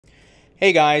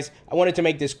Hey guys, I wanted to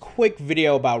make this quick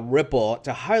video about Ripple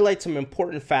to highlight some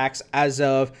important facts as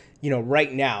of,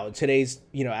 right now,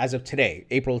 as of today,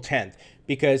 April 10th,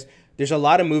 because there's a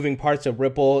lot of moving parts of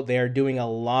Ripple. They're doing a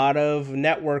lot of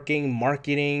networking,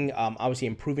 marketing, obviously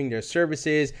improving their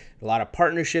services, a lot of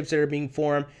partnerships that are being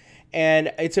formed.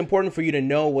 And it's important for you to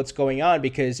know what's going on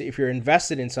because if you're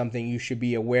invested in something, you should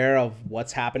be aware of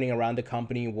what's happening around the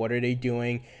company, what are they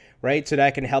doing, right? So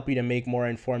that can help you to make more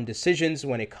informed decisions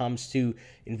when it comes to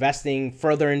investing,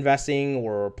 further investing,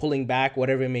 or pulling back,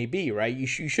 whatever it may be, right? You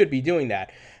should be doing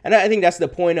that. And I think that's the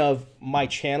point of my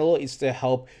channel, is to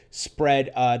help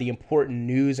spread the important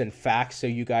news and facts so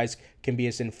you guys can be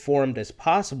as informed as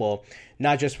possible,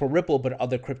 not just for Ripple, but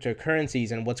other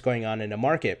cryptocurrencies and what's going on in the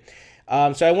market.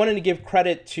 So I wanted to give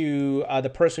credit to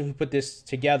the person who put this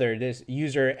together, this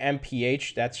user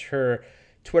MPH. That's her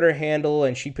Twitter handle,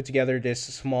 and she put together this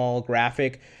small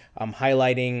graphic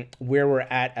highlighting where we're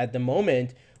at the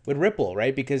moment with Ripple,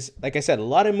 right? Because like I said, a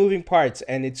lot of moving parts,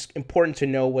 and it's important to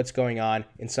know what's going on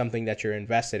in something that you're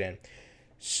invested in.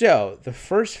 So the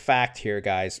first fact here,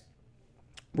 guys,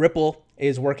 Ripple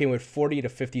is working with 40 to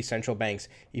 50 central banks.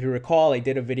 If you recall, I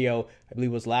did a video, I believe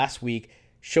it was last week,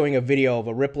 showing a video of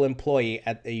a Ripple employee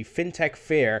at a fintech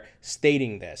fair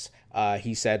stating this.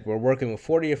 He said, we're working with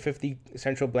 40 to 50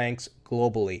 central banks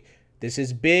globally. This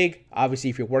is big.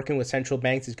 Obviously, if you're working with central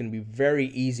banks, it's going to be very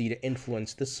easy to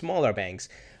influence the smaller banks.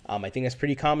 I think that's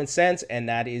pretty common sense, and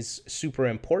that is super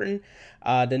important.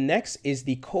 The next is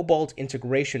the Cobalt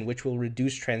integration, which will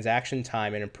reduce transaction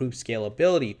time and improve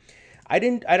scalability. I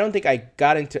don't think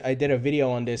I did a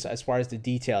video on this as far as the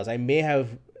details. I may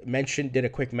have did a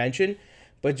quick mention,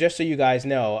 but just so you guys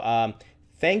know,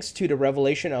 thanks to the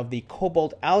revelation of the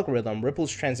Cobalt algorithm,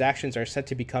 Ripple's transactions are set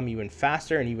to become even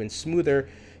faster and even smoother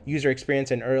user experience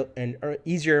and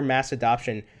easier mass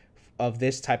adoption of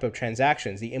this type of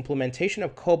transactions. The implementation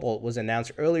of Cobalt was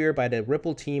announced earlier by the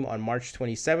Ripple team on March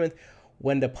 27th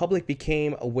when the public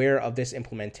became aware of this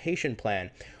implementation plan.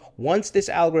 Once this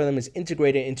algorithm is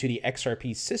integrated into the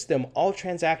XRP system, all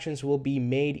transactions will be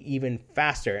made even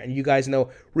faster. And you guys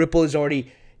know Ripple is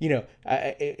already,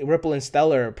 Ripple and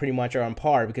Stellar pretty much are on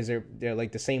par because they're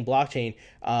like the same blockchain,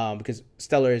 because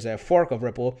Stellar is a fork of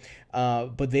Ripple,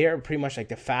 but they are pretty much like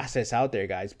the fastest out there,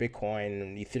 guys. Bitcoin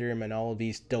and Ethereum and all of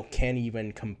these can't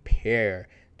even compare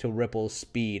to Ripple's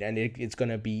speed, and it's going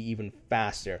to be even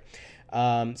faster.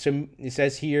 So it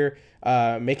says here,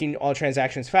 making all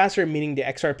transactions faster, meaning the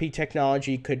XRP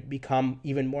technology could become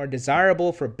even more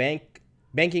desirable for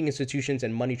banking institutions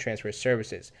and money transfer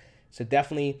services. So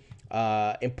definitely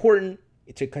important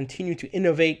to continue to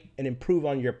innovate and improve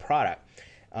on your product.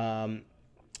 The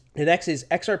next is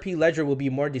XRP Ledger will be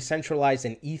more decentralized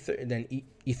than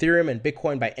Ethereum and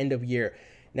Bitcoin by end of year.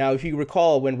 Now, if you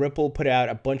recall, when Ripple put out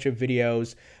a bunch of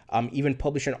videos, even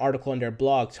published an article on their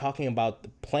blog talking about the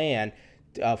plan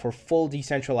for full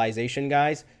decentralization,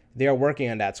 guys, they are working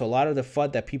on that. So a lot of the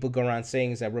FUD that people go around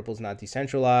saying is that Ripple's not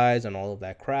decentralized and all of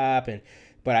that crap,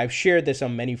 but I've shared this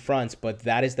on many fronts, but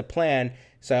that is the plan.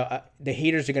 So the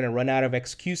haters are going to run out of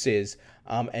excuses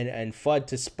and FUD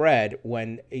to spread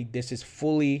when this is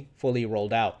fully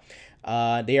rolled out.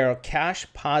 They are cash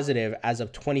positive as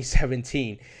of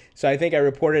 2017. So I think I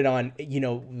reported on,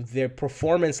 their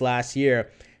performance last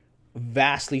year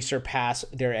vastly surpassed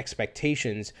their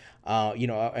expectations,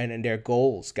 and their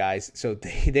goals, guys. So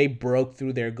they broke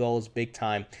through their goals big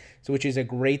time. So which is a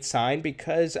great sign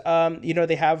because,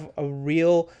 they have a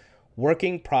real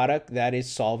working product that is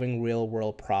solving real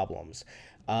world problems.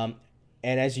 And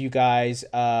as you guys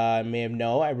may have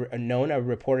known, I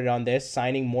reported on this,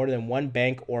 signing more than one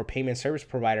bank or payment service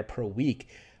provider per week.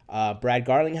 Brad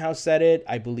Garlinghouse said it.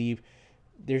 I believe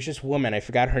there's this woman, I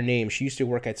forgot her name. She used to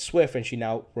work at Swift and she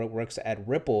now works at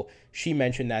Ripple. She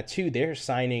mentioned that too. They're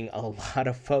signing a lot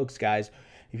of folks, guys.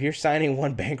 If you're signing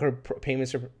one bank or payment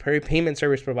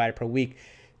service provider per week,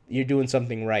 you're doing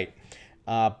something right.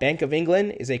 Bank of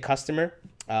England is a customer,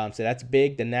 so that's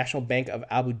big. The National Bank of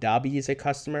Abu Dhabi is a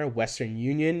customer. Western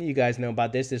Union, you guys know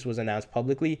about this. This was announced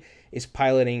publicly, is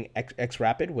piloting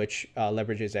XRapid, which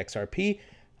leverages XRP,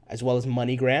 as well as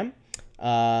MoneyGram.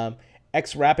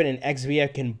 XRapid and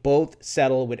XVIA can both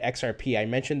settle with XRP. I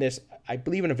mentioned this, I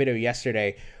believe, in a video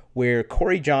yesterday where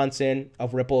Corey Johnson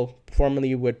of Ripple,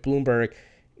 formerly with Bloomberg,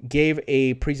 gave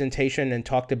a presentation and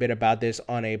talked a bit about this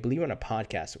on I believe on a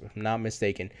podcast, if I'm not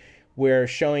mistaken, where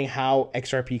showing how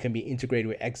XRP can be integrated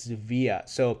with XVIA.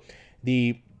 So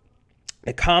the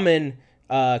common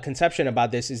conception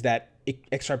about this is that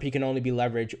XRP can only be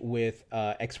leveraged with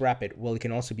XRapid. Well, it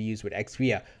can also be used with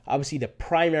XVIA. Obviously, the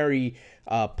primary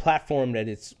platform that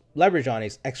it's leveraged on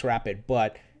is XRapid,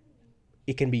 but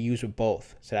it can be used with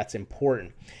both. So that's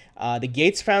important. The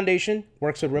Gates Foundation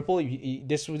works with Ripple.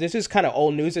 This is kind of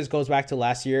old news. This goes back to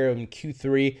last year in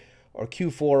Q3 or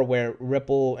Q4, where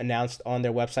Ripple announced on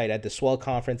their website at the Swell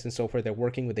conference and so forth, they're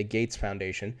working with the Gates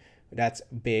Foundation. That's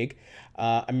big.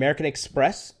 American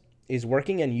Express is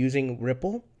working and using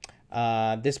Ripple.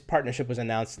 This partnership was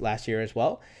announced last year as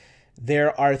well.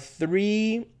 There are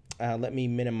three, let me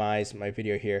minimize my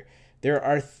video here. There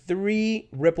are three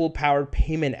Ripple-powered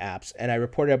payment apps, and I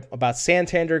reported about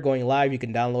Santander going live. You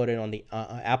can download it on the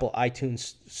Apple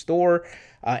iTunes Store.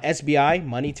 SBI,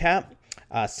 MoneyTap,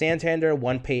 Santander,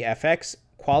 OnePay FX,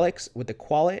 Qualix with the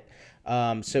Qualit.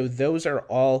 So those are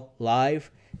all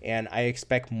live, and I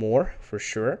expect more for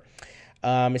sure.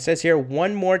 It says here,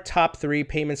 one more top 3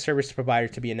 payment service provider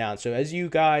to be announced. So as you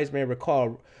guys may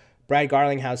recall, Brad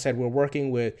Garlinghouse said we're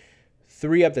working with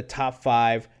 3 of the top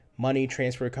 5 money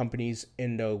transfer companies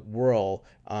in the world,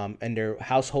 and their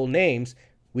household names.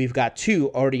 We've got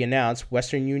 2 already announced,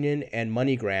 Western Union and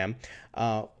MoneyGram.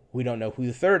 We don't know who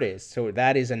the third is, so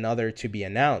that is another to be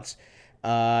announced.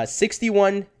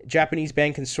 61 Japanese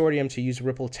bank consortium to use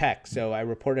Ripple Tech. So I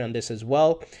reported on this as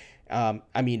well.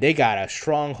 I mean, they got a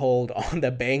stronghold on the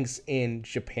banks in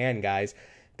Japan, guys.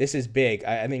 This is big.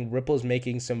 I think Ripple's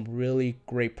making some really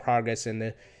great progress in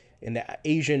the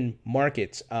Asian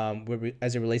markets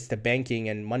as it relates to banking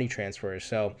and money transfers.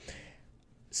 So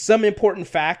some important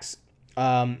facts.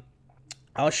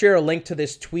 I'll share a link to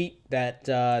this tweet that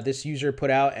this user put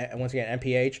out, and once again,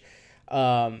 MPH.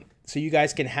 So you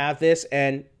guys can have this.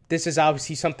 And this is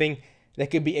obviously something that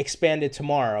could be expanded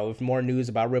tomorrow if more news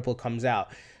about Ripple comes out,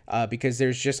 because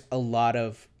there's just a lot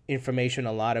of information,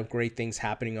 a lot of great things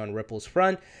happening on Ripple's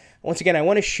front. Once again, I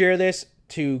want to share this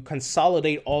to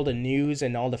consolidate all the news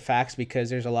and all the facts, because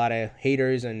there's a lot of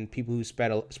haters and people who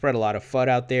spread a lot of FUD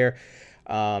out there.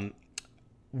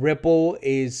 Ripple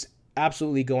is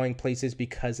absolutely going places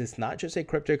because it's not just a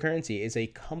cryptocurrency, it's a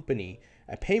company,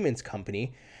 a payments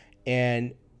company,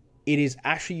 and it is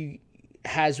actually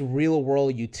has real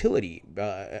world utility.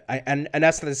 And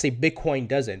that's not to say Bitcoin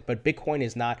doesn't, but Bitcoin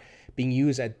is not being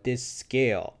used at this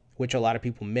scale, which a lot of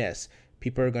people miss.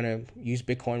 People are going to use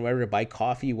Bitcoin, whatever, to buy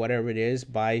coffee, whatever it is,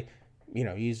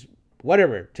 use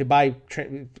whatever to buy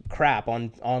crap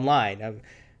online.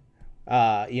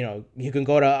 You can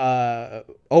go to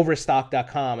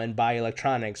overstock.com and buy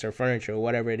electronics or furniture or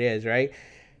whatever it is, right?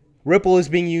 Ripple is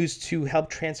being used to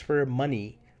help transfer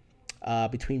money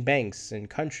between banks and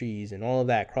countries and all of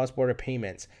that, cross-border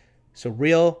payments. So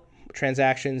real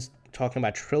transactions, talking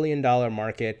about $1 trillion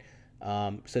market.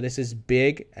 So this is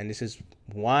big, and this is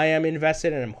why I'm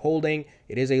invested and I'm holding.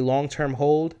 It is a long-term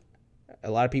hold.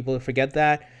 A lot of people forget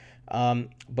that.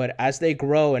 But as they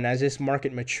grow and as this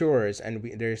market matures and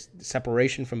there's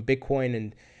separation from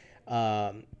Bitcoin,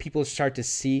 and people start to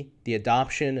see the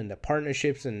adoption and the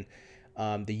partnerships and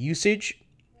the usage,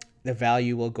 the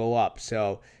value will go up.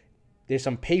 So there's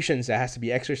some patience that has to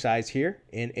be exercised here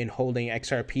in holding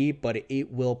XRP, but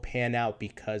it will pan out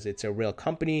because it's a real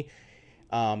company.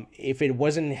 If it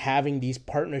wasn't having these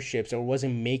partnerships or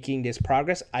wasn't making this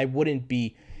progress, I wouldn't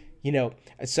be,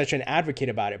 such an advocate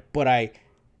about it. But I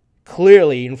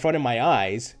clearly, in front of my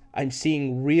eyes, I'm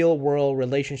seeing real world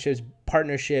relationships,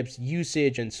 partnerships,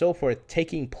 usage, and so forth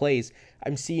taking place.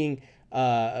 I'm seeing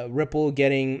Ripple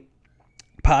getting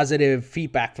positive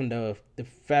feedback from the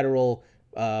federal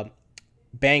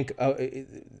bank,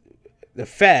 the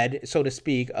Fed, so to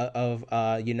speak, of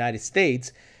United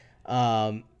States.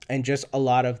 And just a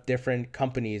lot of different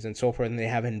companies and so forth. And they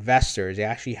have investors. They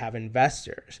actually have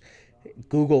investors.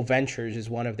 Google Ventures is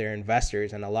one of their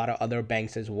investors, and a lot of other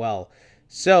banks as well.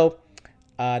 So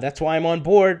that's why I'm on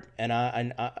board.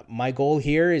 And my goal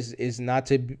here is not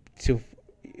to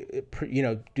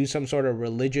do some sort of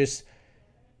religious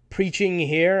preaching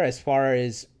here as far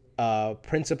as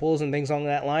principles and things along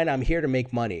that line. I'm here to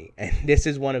make money, and this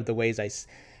is one of the ways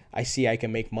I see I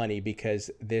can make money,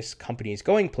 because this company is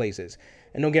going places.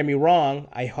 And don't get me wrong,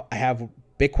 I have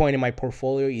Bitcoin in my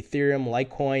portfolio, Ethereum,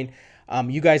 Litecoin.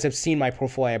 You guys have seen my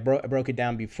portfolio. I broke it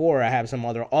down before. I have some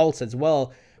other alts as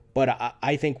well. But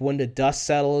I think when the dust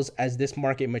settles, as this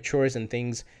market matures and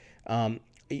things,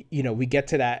 we get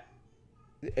to that,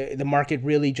 the market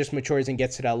really just matures and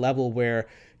gets to that level where,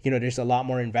 there's a lot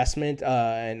more investment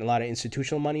and a lot of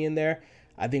institutional money in there.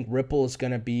 I think Ripple is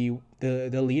going to be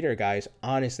the leader, guys.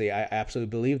 Honestly, I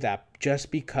absolutely believe that,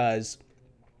 just because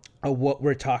of what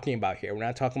we're talking about here. We're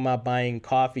not talking about buying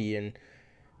coffee and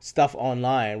stuff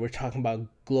online. We're talking about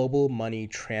global money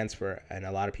transfer, and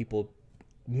a lot of people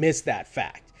miss that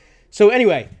fact. So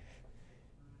anyway,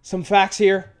 some facts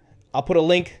here. I'll put a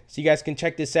link so you guys can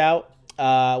check this out. We'd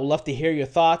love to hear your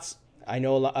thoughts. I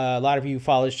know a lot of you who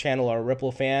follow this channel are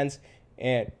Ripple fans,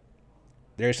 and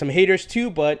there's some haters too,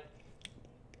 but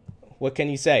what can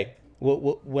you say?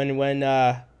 When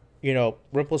you know,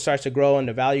 Ripple starts to grow and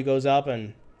the value goes up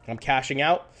and I'm cashing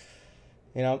out,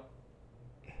 you know,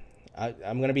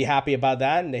 I'm going to be happy about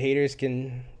that, and the haters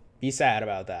can be sad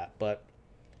about that, but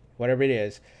whatever it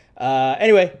is.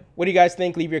 Anyway, what do you guys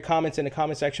think? Leave your comments in the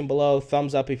comment section below.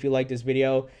 Thumbs up if you like this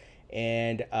video,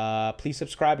 and please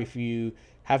subscribe if you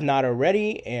have not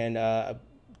already, and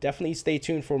definitely stay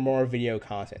tuned for more video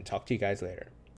content. Talk to you guys later.